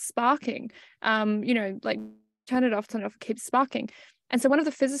 it keeps sparking. Like turn it off, it keeps sparking." And so one of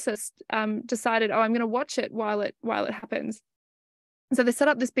the physicists decided, "Oh, I'm going to watch it while it happens." So they set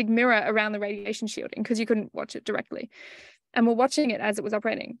up this big mirror around the radiation shielding because you couldn't watch it directly. And we're watching it as it was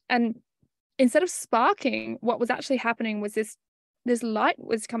operating. And instead of sparking, what was actually happening was this light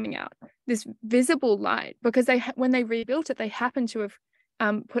was coming out, this visible light, because when they rebuilt it, they happened to have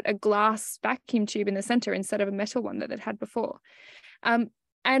put a glass vacuum tube in the center instead of a metal one that they'd had before.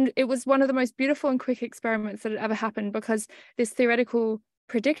 And it was one of the most beautiful and quick experiments that had ever happened, because this theoretical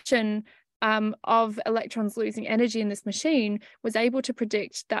prediction of electrons losing energy in this machine was able to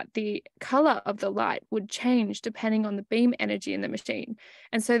predict that the color of the light would change depending on the beam energy in the machine.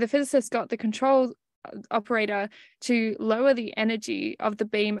 And so the physicists got the control operator to lower the energy of the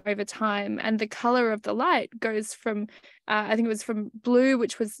beam over time, and the color of the light goes from I think it was from blue,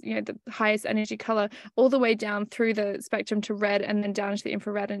 which was the highest energy color, all the way down through the spectrum to red, and then down to the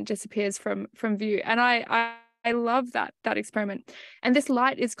infrared, and it disappears from view. And I love that experiment. And this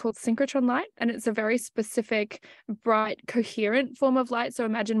light is called synchrotron light, and it's a very specific, bright, coherent form of light. So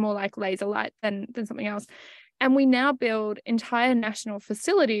imagine more like laser light than something else. And we now build entire national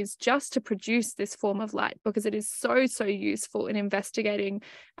facilities just to produce this form of light, because it is so, so useful in investigating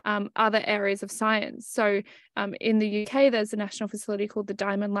other areas of science. So in the UK, there's a national facility called the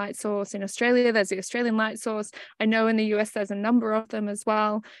Diamond Light Source. In Australia, there's the Australian Light Source. I know in the US, there's a number of them as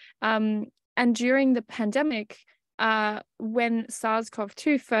well. And during the pandemic, when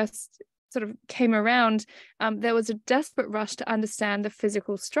SARS-CoV-2 first sort of came around, there was a desperate rush to understand the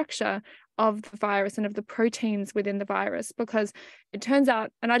physical structure of the virus and of the proteins within the virus, because it turns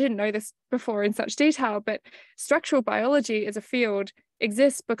out, and I didn't know this before in such detail, but structural biology as a field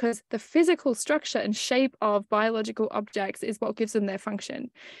exists because the physical structure and shape of biological objects is what gives them their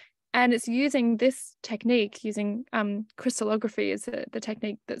function. And it's using this technique, using crystallography is the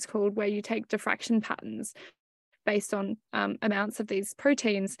technique that's called, where you take diffraction patterns based on amounts of these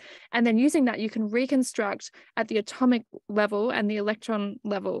proteins, and then using that you can reconstruct at the atomic level and the electron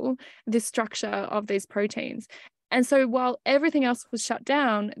level the structure of these proteins. And so while everything else was shut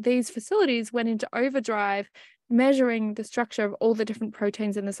down, these facilities went into overdrive, measuring the structure of all the different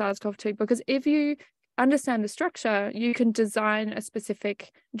proteins in the SARS-CoV-2, because if you understand the structure, you can design a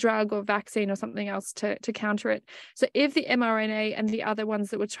specific drug or vaccine or something else to counter it. So if the mRNA and the other ones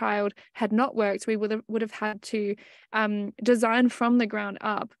that were trialed had not worked, we would have had to design from the ground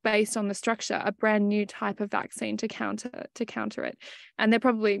up, based on the structure, a brand new type of vaccine to counter it. And they're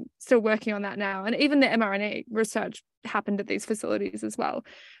probably still working on that now. And even the mRNA research happened at these facilities as well.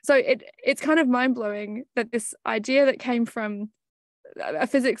 So it's kind of mind-blowing that this idea that came from a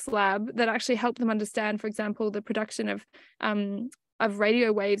physics lab that actually helped them understand, for example, the production of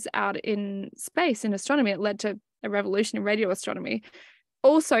radio waves out in space in astronomy. It led to a revolution in radio astronomy.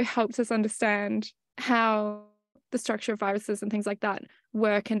 Also helped us understand how the structure of viruses and things like that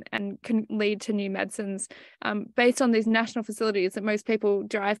work and can lead to new medicines based on these national facilities that most people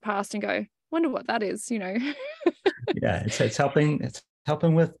drive past and go, wonder what that is, Yeah, it's helping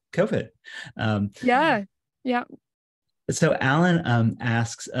with COVID. Yeah. So Alan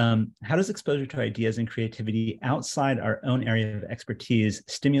asks, how does exposure to ideas and creativity outside our own area of expertise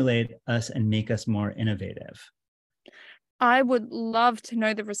stimulate us and make us more innovative? I would love to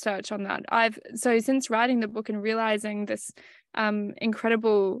know the research on that. So since writing the book and realizing this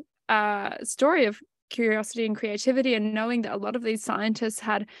incredible story of curiosity and creativity, and knowing that a lot of these scientists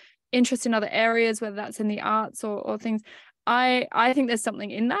had interest in other areas, whether that's in the arts or things, I think there's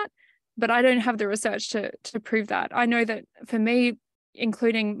something in that. But I don't have the research to prove that. I know that for me,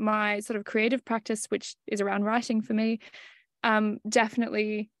 including my sort of creative practice, which is around writing for me,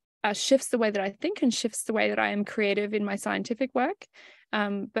 definitely shifts the way that I think and shifts the way that I am creative in my scientific work.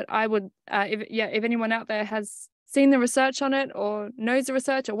 But I would, if anyone out there has seen the research on it or knows the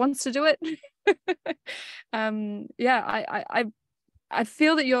research or wants to do it, I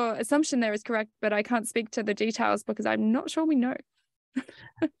feel that your assumption there is correct, but I can't speak to the details because I'm not sure we know.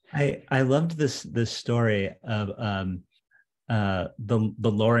 I loved this story of the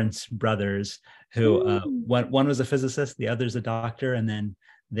Lawrence brothers, who one was a physicist, the other's a doctor, and then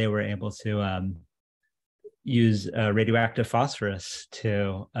they were able to use radioactive phosphorus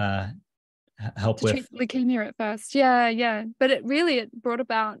to help to with? treat leukemia at first. Yeah. But it brought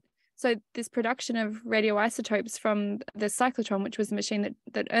about, so this production of radioisotopes from the cyclotron, which was a machine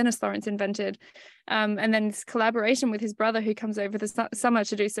that Ernest Lawrence invented, and then this collaboration with his brother, who comes over the summer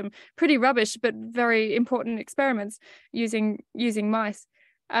to do some pretty rubbish but very important experiments using mice,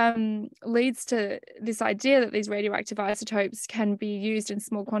 leads to this idea that these radioactive isotopes can be used in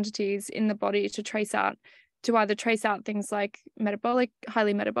small quantities in the body to either trace out things like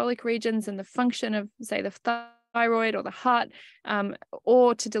highly metabolic regions and the function of, say, the thyroid or the heart,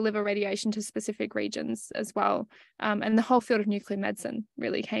 or to deliver radiation to specific regions as well. And the whole field of nuclear medicine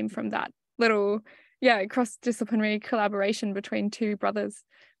really came from that little, cross-disciplinary collaboration between two brothers,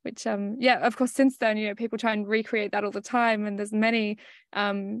 which, of course, since then, people try and recreate that all the time. And there's many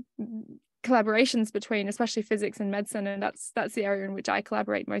collaborations between, especially physics and medicine. And that's the area in which I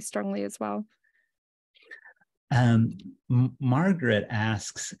collaborate most strongly as well. Margaret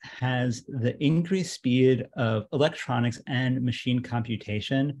asks, has the increased speed of electronics and machine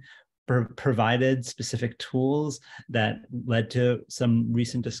computation provided specific tools that led to some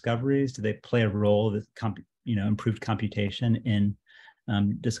recent discoveries? Do they play a role with improved computation in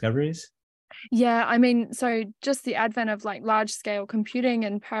discoveries? Yeah, I mean, so just the advent of like large scale computing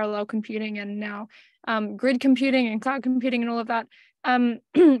and parallel computing, and now grid computing and cloud computing and all of that,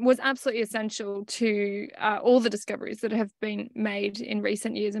 was absolutely essential to all the discoveries that have been made in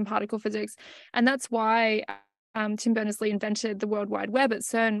recent years in particle physics. And that's why Tim Berners-Lee invented the World Wide Web at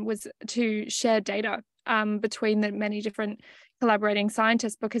CERN, was to share data between the many different collaborating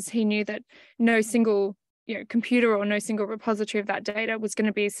scientists, because he knew that no single computer or no single repository of that data was going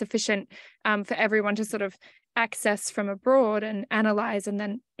to be sufficient for everyone to sort of access from abroad and analyze. And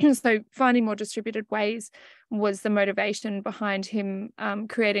then so finding more distributed ways was the motivation behind him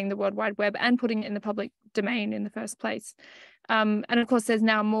creating the World Wide Web and putting it in the public domain in the first place. And of course, there's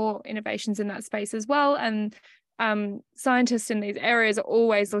now more innovations in that space as well. And scientists in these areas are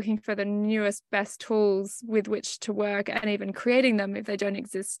always looking for the newest, best tools with which to work, and even creating them if they don't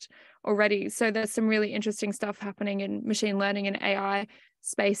exist already. So there's some really interesting stuff happening in machine learning and AI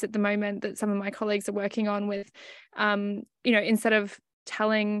space at the moment that some of my colleagues are working on with, instead of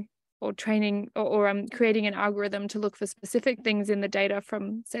telling or training or creating an algorithm to look for specific things in the data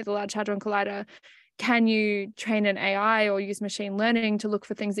from, say, the Large Hadron Collider, can you train an AI or use machine learning to look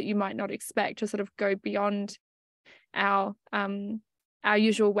for things that you might not expect, to sort of go beyond our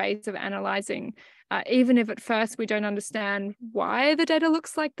usual ways of analyzing, even if at first we don't understand why the data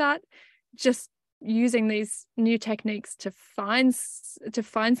looks like that. Just using these new techniques to find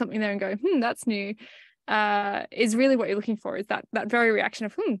something there and go, that's new, is really what you're looking for, is that very reaction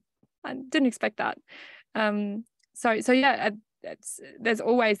of, I didn't expect that. So yeah, there's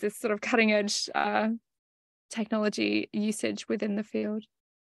always this sort of cutting edge technology usage within the field.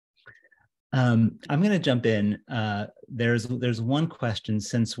 I'm going to jump in. There's one question,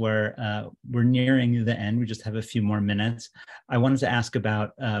 since we're nearing the end. We just have a few more minutes. I wanted to ask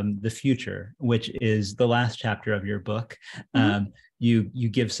about the future, which is the last chapter of your book. You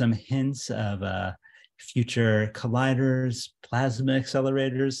give some hints of future colliders, plasma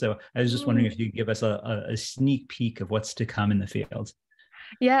accelerators. So I was just wondering if you could give us a sneak peek of what's to come in the field.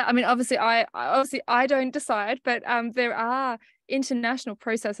 Yeah, I mean, obviously I don't decide, but there are international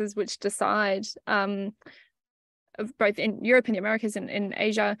processes which decide, both in Europe and the Americas and in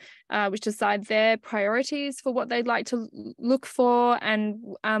Asia, which decide their priorities for what they'd like to look for. And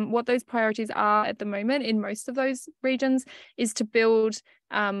what those priorities are at the moment in most of those regions is to build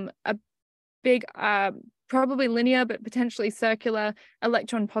a big, probably linear but potentially circular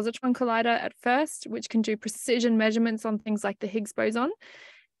electron-positron collider at first, which can do precision measurements on things like the Higgs boson.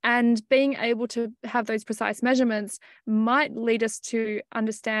 And being able to have those precise measurements might lead us to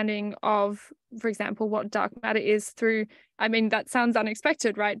understanding of, for example, what dark matter is through, I mean, that sounds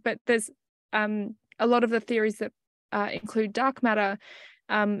unexpected, right? But there's a lot of the theories that include dark matter.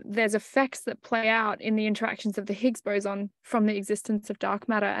 There's effects that play out in the interactions of the Higgs boson from the existence of dark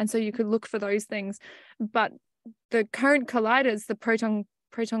matter. And so you could look for those things. But the current colliders, the proton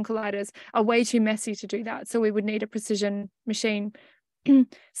colliders, are way too messy to do that. So we would need a precision machine.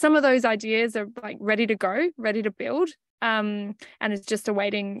 Some of those ideas are like ready to go, ready to build, and it's just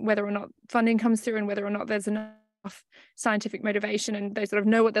awaiting whether or not funding comes through and whether or not there's enough scientific motivation and they sort of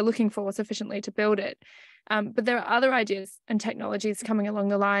know what they're looking for sufficiently to build it. But there are other ideas and technologies coming along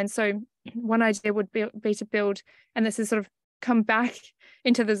the line. So one idea would be to build, and this has sort of come back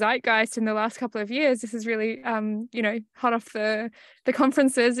into the zeitgeist in the last couple of years. This is really, hot off the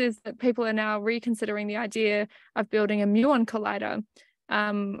conferences, is that people are now reconsidering the idea of building a muon collider,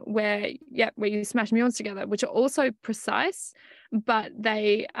 where you smash muons together, which are also precise, but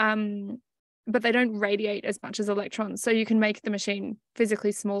they but they don't radiate as much as electrons. So you can make the machine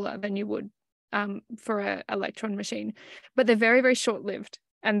physically smaller than you would for an electron machine, but they're very, very short-lived.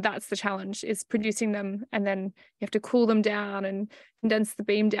 And that's the challenge, is producing them, and then you have to cool them down and condense the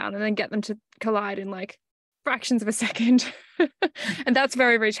beam down and then get them to collide in like fractions of a second. And that's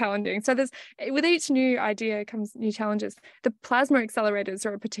very, very challenging. So with each new idea comes new challenges. The plasma accelerators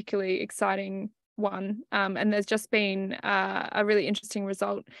are a particularly exciting one. And there's just been a really interesting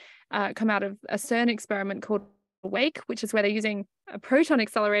result come out of a CERN experiment called Wake, which is where they're using a proton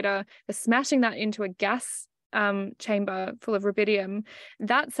accelerator, they're smashing that into a gas chamber full of rubidium.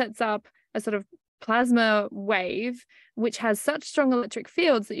 That sets up a sort of plasma wave, which has such strong electric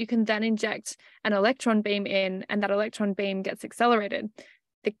fields that you can then inject an electron beam in, and that electron beam gets accelerated.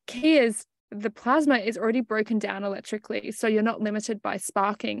 The key is the plasma is already broken down electrically, so you're not limited by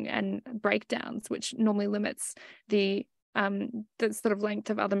sparking and breakdowns, which normally limits the sort of length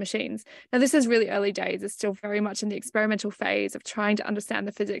of other machines. Now, this is really early days. It's still very much in the experimental phase of trying to understand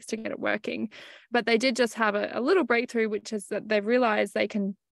the physics to get it working. But they did just have a little breakthrough, which is that they've realized they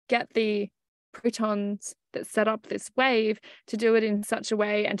can get the protons that set up this wave to do it in such a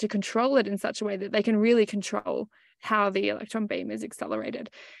way and to control it in such a way that they can really control how the electron beam is accelerated.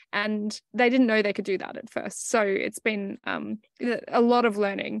 And they didn't know they could do that at first. So it's been a lot of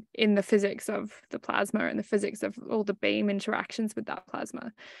learning in the physics of the plasma and the physics of all the beam interactions with that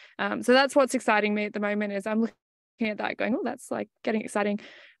plasma. So that's what's exciting me at the moment, is I'm looking at that going, oh, that's like getting exciting.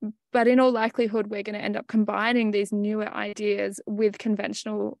 But in all likelihood, we're going to end up combining these newer ideas with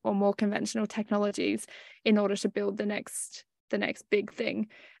conventional or more conventional technologies in order to build the next big thing.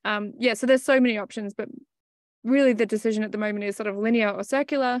 So there's so many options, but really the decision at the moment is sort of linear or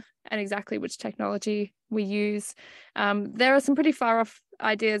circular, and exactly which technology we use. There are some pretty far off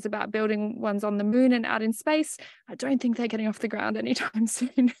ideas about building ones on the moon and out in space. I don't think they're getting off the ground anytime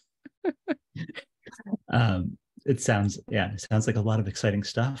soon. It sounds like a lot of exciting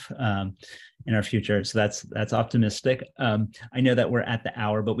stuff in our future. So that's optimistic. I know that we're at the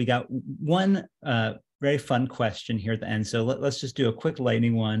hour, but we got one very fun question here at the end. So let's just do a quick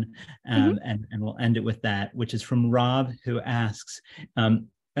lightning one, and we'll end it with that, which is from Rob, who asks,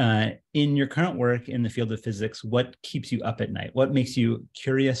 in your current work in the field of physics, what keeps you up at night? What makes you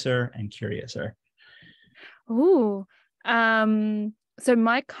curiouser and curiouser? So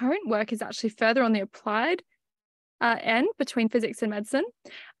my current work is actually further on the applied end, between physics and medicine.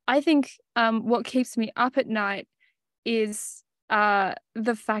 I think what keeps me up at night is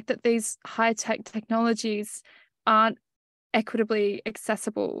the fact that these high-tech technologies aren't equitably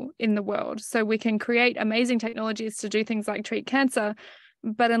accessible in the world. So we can create amazing technologies to do things like treat cancer,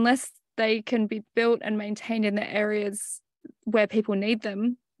 but unless they can be built and maintained in the areas where people need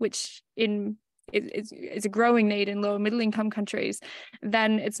them, which is a growing need in lower middle income countries,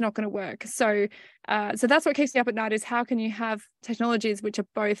 then it's not going to work. So that's what keeps me up at night, is how can you have technologies which are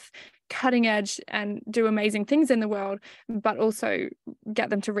both cutting edge and do amazing things in the world, but also get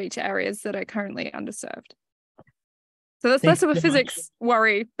them to reach areas that are currently underserved. So that's less of a physics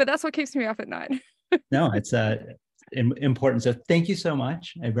worry, but that's what keeps me up at night. No, it's important. So thank you so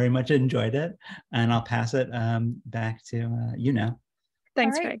much. I very much enjoyed it, and I'll pass it back to you now.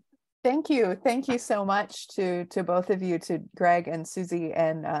 Thanks, Greg. Thank you. Thank you so much to both of you, to Greg and Suzie,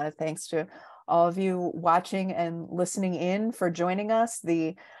 and thanks to all of you watching and listening in for joining us.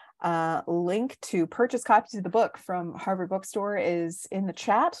 The link to purchase copies of the book from Harvard Bookstore is in the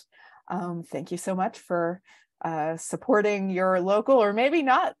chat. Thank you so much for supporting your local, or maybe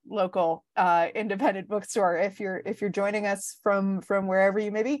not local, independent bookstore if you're joining us from wherever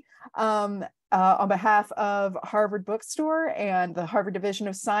you may be. On behalf of Harvard Bookstore and the Harvard Division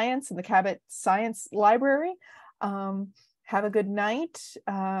of Science and the Cabot Science Library, have a good night,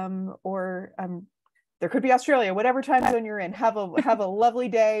 or there could be Australia, whatever time zone you're in. Have a lovely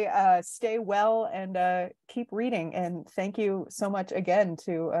day. Stay well and keep reading. And thank you so much again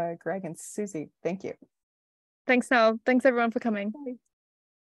to Greg and Suzie. Thank you. Thanks, Nell. Thanks everyone for coming. Bye.